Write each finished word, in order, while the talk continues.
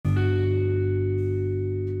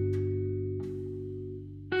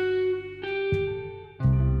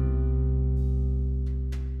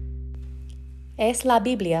¿Es la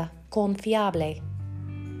Biblia confiable?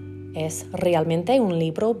 ¿Es realmente un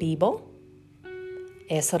libro vivo?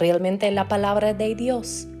 ¿Es realmente la palabra de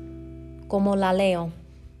Dios? ¿Cómo la leo?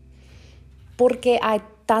 Porque hay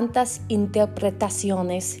tantas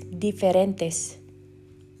interpretaciones diferentes,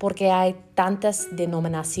 porque hay tantas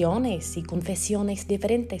denominaciones y confesiones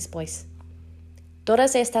diferentes, pues.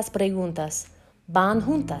 Todas estas preguntas van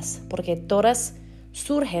juntas porque todas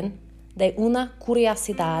surgen de una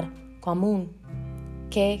curiosidad común.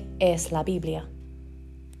 ¿Qué es la Biblia?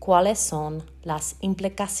 ¿Cuáles son las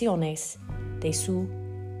implicaciones de su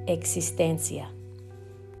existencia?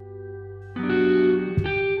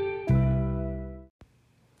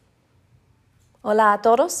 Hola a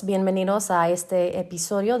todos, bienvenidos a este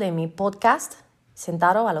episodio de mi podcast,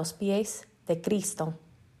 Sentado a los pies de Cristo.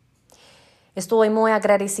 Estoy muy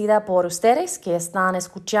agradecida por ustedes que están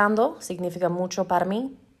escuchando, significa mucho para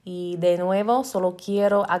mí. Y de nuevo, solo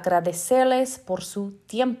quiero agradecerles por su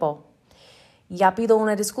tiempo. Ya pido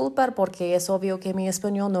una disculpa porque es obvio que mi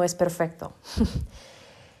español no es perfecto.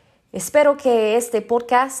 Espero que este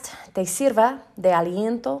podcast te sirva de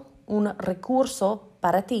aliento, un recurso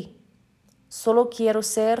para ti. Solo quiero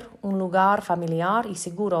ser un lugar familiar y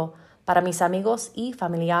seguro para mis amigos y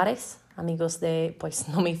familiares. Amigos de, pues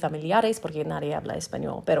no mis familiares porque nadie habla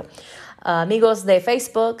español, pero amigos de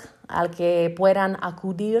Facebook al que puedan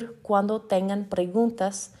acudir cuando tengan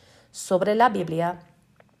preguntas sobre la Biblia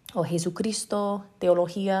o Jesucristo,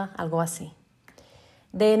 teología, algo así.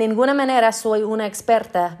 De ninguna manera soy una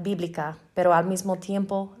experta bíblica, pero al mismo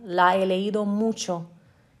tiempo la he leído mucho.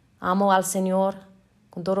 Amo al Señor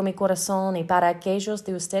con todo mi corazón y para aquellos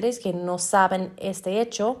de ustedes que no saben este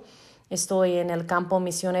hecho, estoy en el campo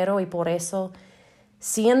misionero y por eso,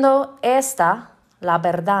 siendo esta la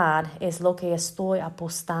verdad, es lo que estoy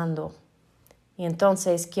apostando. Y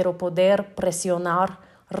entonces quiero poder presionar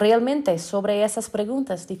realmente sobre esas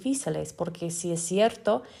preguntas difíciles, porque si es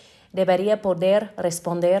cierto, debería poder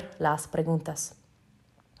responder las preguntas.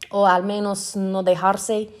 O al menos no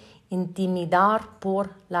dejarse intimidar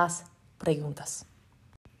por las preguntas.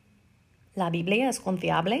 ¿La Biblia es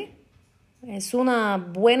confiable? Es una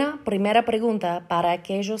buena primera pregunta para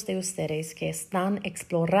aquellos de ustedes que están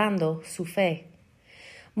explorando su fe.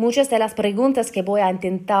 Muchas de las preguntas que voy a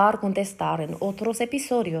intentar contestar en otros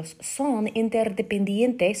episodios son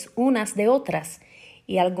interdependientes unas de otras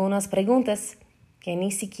y algunas preguntas que ni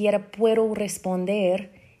siquiera puedo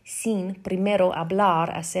responder sin primero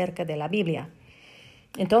hablar acerca de la Biblia.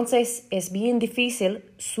 Entonces es bien difícil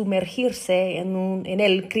sumergirse en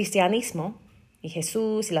el cristianismo y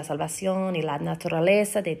Jesús y la salvación y la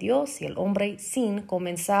naturaleza de Dios y el hombre sin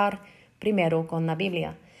comenzar primero con la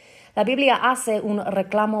Biblia. La Biblia hace un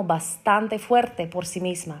reclamo bastante fuerte por sí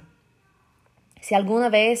misma. Si alguna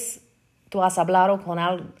vez tú has hablado con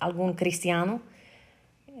algún cristiano,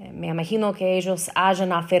 me imagino que ellos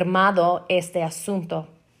hayan afirmado este asunto.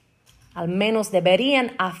 Al menos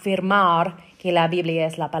deberían afirmar que la Biblia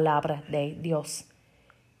es la palabra de Dios,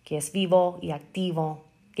 que es vivo y activo,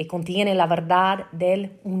 que contiene la verdad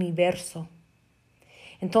del universo.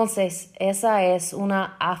 Entonces, esa es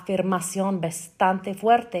una afirmación bastante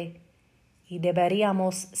fuerte y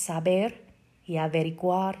deberíamos saber y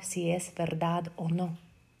averiguar si es verdad o no.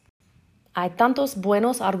 Hay tantos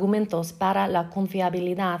buenos argumentos para la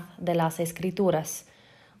confiabilidad de las Escrituras,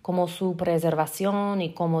 como su preservación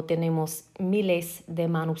y como tenemos miles de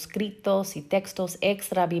manuscritos y textos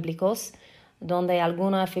extra bíblicos donde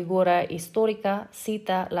alguna figura histórica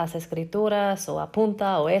cita las Escrituras o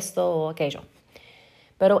apunta o esto o aquello.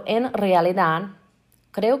 Pero en realidad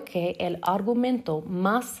creo que el argumento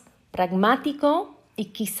más pragmático y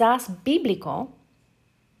quizás bíblico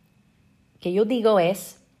que yo digo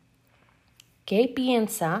es: ¿qué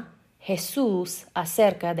piensa Jesús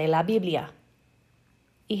acerca de la Biblia?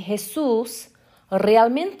 Y Jesús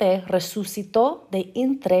realmente resucitó de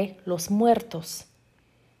entre los muertos.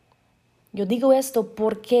 Yo digo esto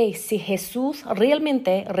porque si Jesús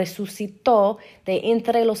realmente resucitó de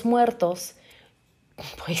entre los muertos,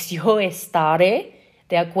 pues yo estaré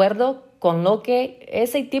de acuerdo con lo que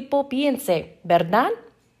ese tipo piense, ¿verdad?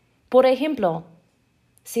 Por ejemplo,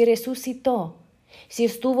 si resucitó, si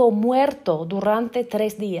estuvo muerto durante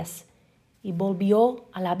 3 días y volvió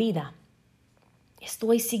a la vida,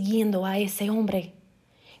 estoy siguiendo a ese hombre.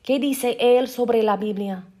 ¿Qué dice él sobre la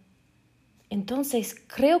Biblia? Entonces,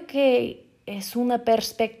 creo que es una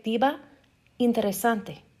perspectiva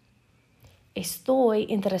interesante. Estoy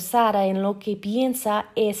interesada en lo que piensa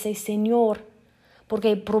ese señor,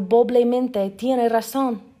 porque probablemente tiene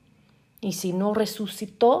razón. Y si no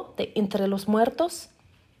resucitó de entre los muertos,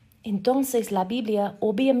 entonces la Biblia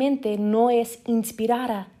obviamente no es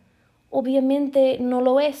inspirada Obviamente no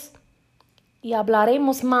lo es. Y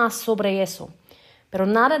hablaremos más sobre eso. Pero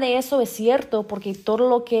nada de eso es cierto porque todo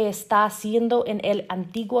lo que está haciendo en el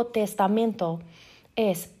Antiguo Testamento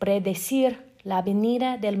es predecir la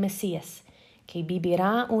venida del Mesías, que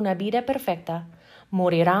vivirá una vida perfecta,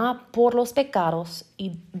 morirá por los pecados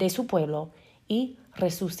de su pueblo y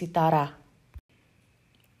resucitará.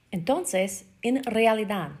 Entonces, en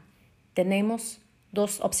realidad, tenemos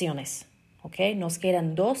dos opciones. ¿Ok? Nos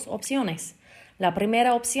quedan dos opciones. La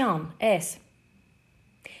primera opción es: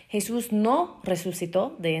 Jesús no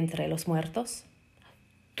resucitó de entre los muertos.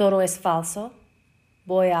 Todo es falso.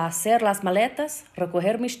 Voy a hacer las maletas,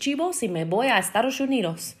 recoger mis chivos y me voy a Estados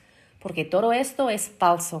Unidos, porque todo esto es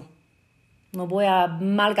falso. No voy a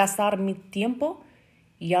malgastar mi tiempo,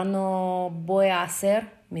 ya no voy a ser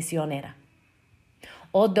misionera.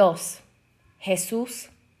 O dos, Jesús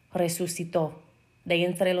resucitó de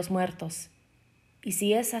entre los muertos. Y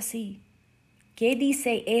si es así, ¿qué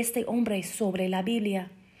dice este hombre sobre la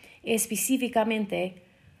Biblia? Específicamente,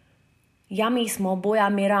 ya mismo voy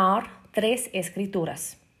a mirar 3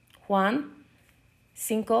 escrituras. Juan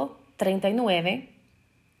 5:39,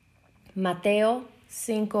 Mateo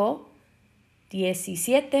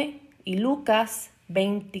 5:17 y Lucas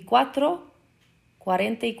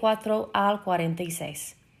 24:44 al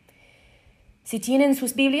 46. Si tienen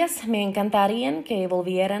sus Biblias, me encantaría que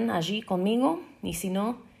volvieran allí conmigo, y si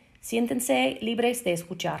no, siéntense libres de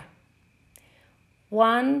escuchar.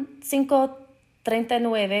 Juan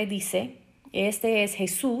 5:39 dice: este es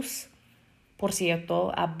Jesús, por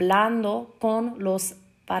cierto, hablando con los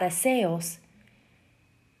fariseos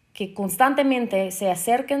que constantemente se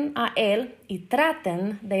acercan a él y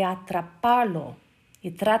tratan de atraparlo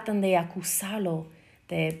y tratan de acusarlo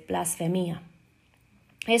de blasfemia.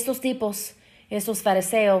 Estos tipos, estos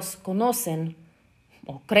fariseos conocen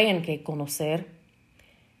o creen que conocen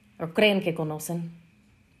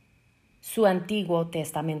su Antiguo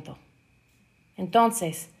Testamento.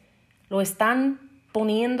 Entonces, lo están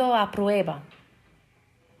poniendo a prueba.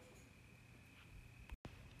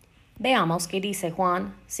 Veamos qué dice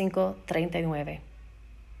Juan 5:39.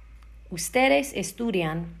 Ustedes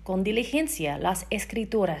estudian con diligencia las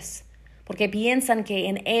Escrituras, porque piensan que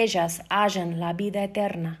en ellas hallan la vida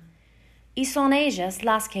eterna, y son ellas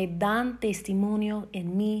las que dan testimonio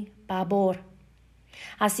en mi favor.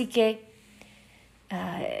 Así que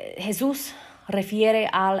Jesús refiere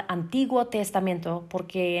al Antiguo Testamento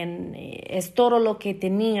porque es todo lo que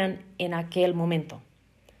tenían en aquel momento.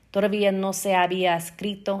 Todavía no se había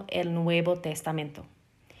escrito el Nuevo Testamento.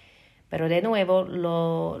 Pero de nuevo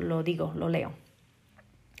lo leo.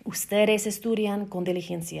 Ustedes estudian con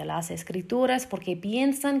diligencia las Escrituras porque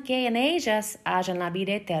piensan que en ellas hallan la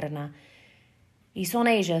vida eterna, y son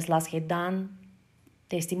ellas las que dan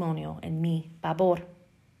testimonio en mi favor.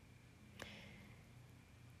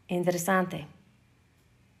 Interesante.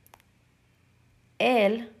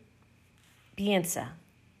 Él dice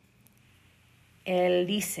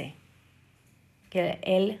que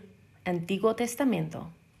el Antiguo Testamento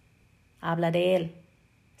habla de él,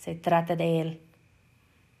 se trata de él.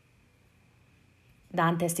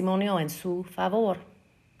 Dan testimonio en su favor.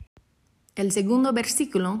 El segundo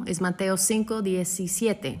versículo es Mateo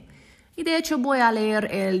 5:17. Y de hecho voy a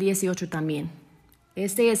leer el 18 también.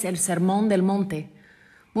 Este es el Sermón del Monte.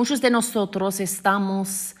 Muchos de nosotros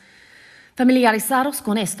estamos familiarizados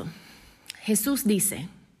con esto. Jesús dice: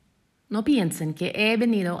 no piensen que he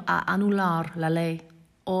venido a anular la ley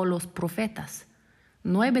o los profetas.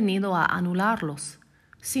 No he venido a anularlos,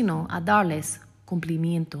 sino a darles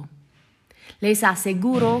cumplimiento. Les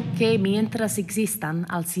aseguro que mientras existan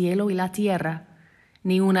el cielo y la tierra,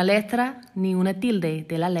 ni una letra ni una tilde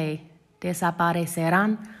de la ley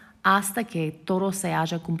desaparecerán hasta que todo se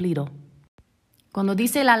haya cumplido. Cuando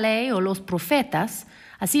dice la ley o los profetas,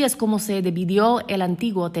 así es como se dividió el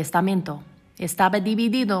Antiguo Testamento. Estaba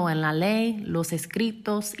dividido en la ley, los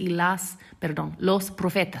escritos y los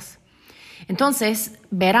profetas. Entonces,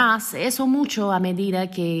 verás eso mucho a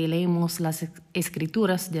medida que leemos las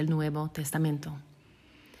escrituras del Nuevo Testamento.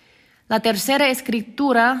 La tercera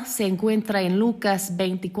escritura se encuentra en Lucas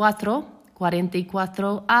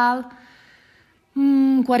 24:44 al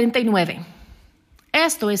 49.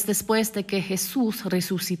 Esto es después de que Jesús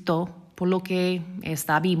resucitó, por lo que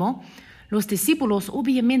está vivo. Los discípulos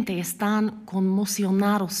obviamente están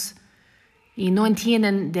conmocionados y no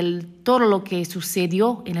entienden del todo lo que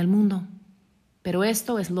sucedió en el mundo. Pero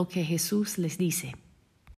esto es lo que Jesús les dice.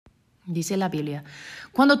 Dice la Biblia: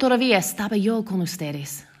 cuando todavía estaba yo con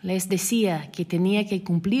ustedes, les decía que tenía que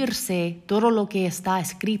cumplirse todo lo que está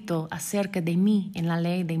escrito acerca de mí en la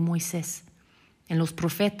ley de Moisés, en los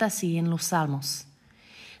profetas y en los salmos.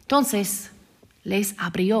 Entonces les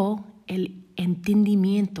abrió el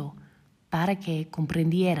entendimiento para que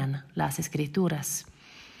comprendieran las Escrituras.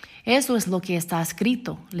 Eso es lo que está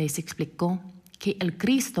escrito, les explicó, que el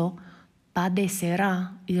Cristo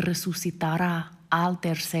padecerá y resucitará al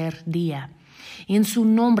tercer día. En su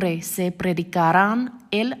nombre se predicarán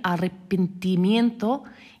el arrepentimiento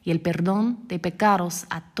y el perdón de pecados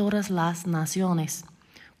a todas las naciones,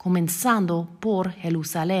 comenzando por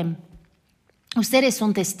Jerusalén. Ustedes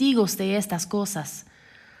son testigos de estas cosas.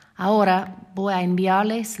 Ahora voy a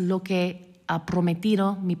enviarles lo que ha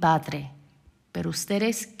prometido mi Padre, pero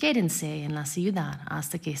ustedes quédense en la ciudad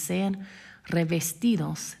hasta que sean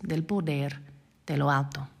revestidos del poder de lo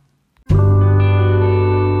alto.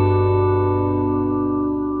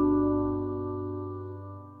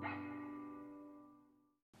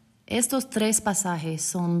 Estos 3 pasajes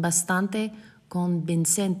son bastante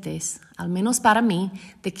convincentes, al menos para mí,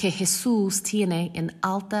 de que Jesús tiene en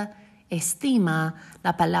alta estima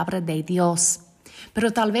la palabra de Dios.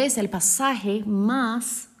 Pero tal vez el pasaje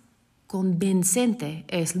más convincente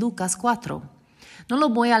es Lucas 4. No lo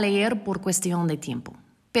voy a leer por cuestión de tiempo,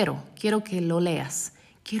 pero quiero que lo leas.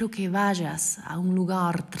 Quiero que vayas a un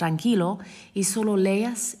lugar tranquilo y solo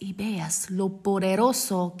leas y veas lo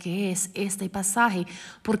poderoso que es este pasaje,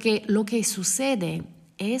 porque lo que sucede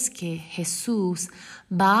es que Jesús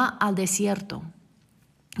va al desierto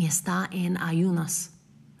y está en ayunas,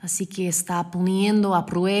 así que está poniendo a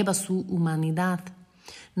prueba su humanidad.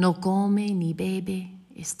 No come ni bebe,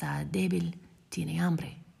 está débil, tiene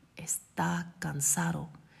hambre, está cansado,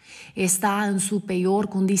 está en su peor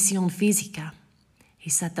condición física.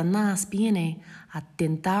 Y Satanás viene a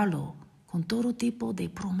tentarlo con todo tipo de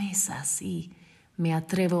promesas y, me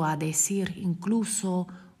atrevo a decir, incluso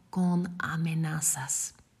con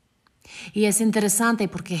amenazas. Y es interesante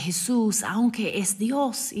porque Jesús, aunque es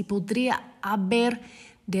Dios y podría haber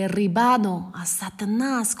derribado a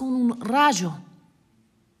Satanás con un rayo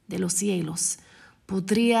de los cielos,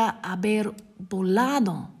 podría haber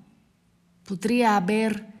volado, podría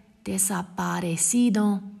haber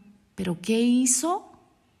desaparecido, pero ¿qué hizo?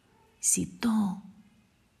 Citó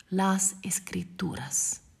las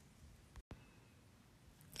Escrituras.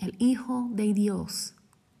 El Hijo de Dios,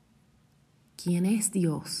 quien es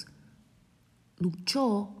Dios,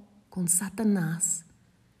 luchó con Satanás,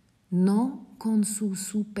 no con sus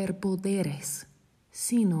superpoderes,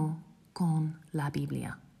 sino con la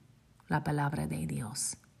Biblia, la palabra de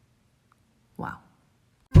Dios. Wow.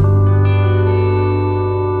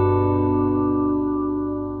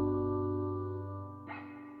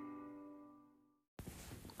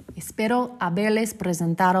 Espero haberles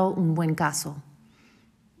presentado un buen caso.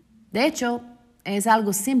 De hecho, es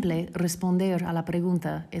algo simple responder a la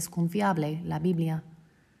pregunta, ¿es confiable la Biblia?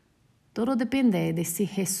 Todo depende de si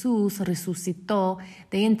Jesús resucitó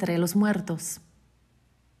de entre los muertos.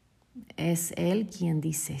 ¿Es Él quien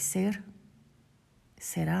dice ser?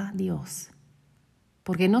 ¿Será Dios?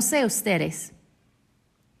 Porque no sé ustedes,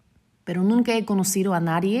 pero nunca he conocido a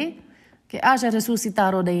nadie que haya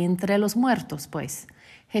resucitado de entre los muertos, pues.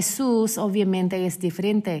 Jesús obviamente es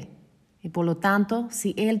diferente y por lo tanto,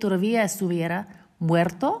 si Él todavía estuviera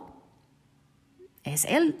muerto, ¿es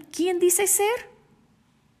Él quien dice ser?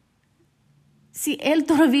 Si Él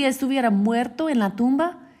todavía estuviera muerto en la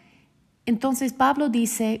tumba, entonces Pablo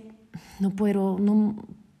dice, no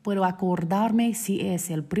puedo acordarme si es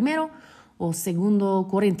el 1 o 2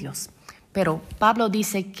 Corintios. Pero Pablo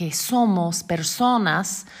dice que somos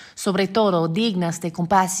personas, sobre todo dignas de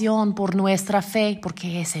compasión por nuestra fe,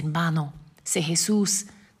 porque es en vano si Jesús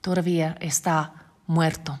todavía está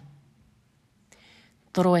muerto.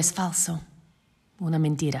 Todo es falso, una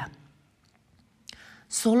mentira.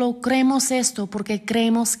 Solo creemos esto porque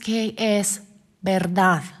creemos que es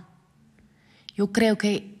verdad. Yo creo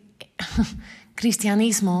que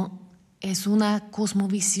cristianismo es una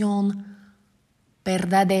cosmovisión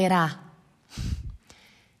verdadera.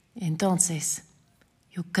 Entonces,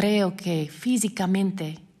 yo creo que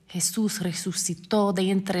físicamente Jesús resucitó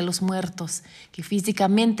de entre los muertos, que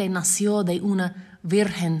físicamente nació de una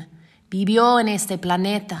virgen, vivió en este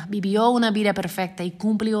planeta, vivió una vida perfecta y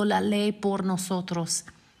cumplió la ley por nosotros.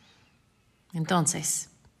 Entonces,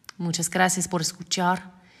 muchas gracias por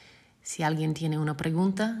escuchar. Si alguien tiene una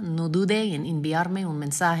pregunta, no dude en enviarme un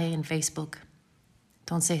mensaje en Facebook.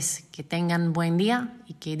 Entonces, que tengan buen día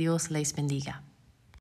y que Dios les bendiga.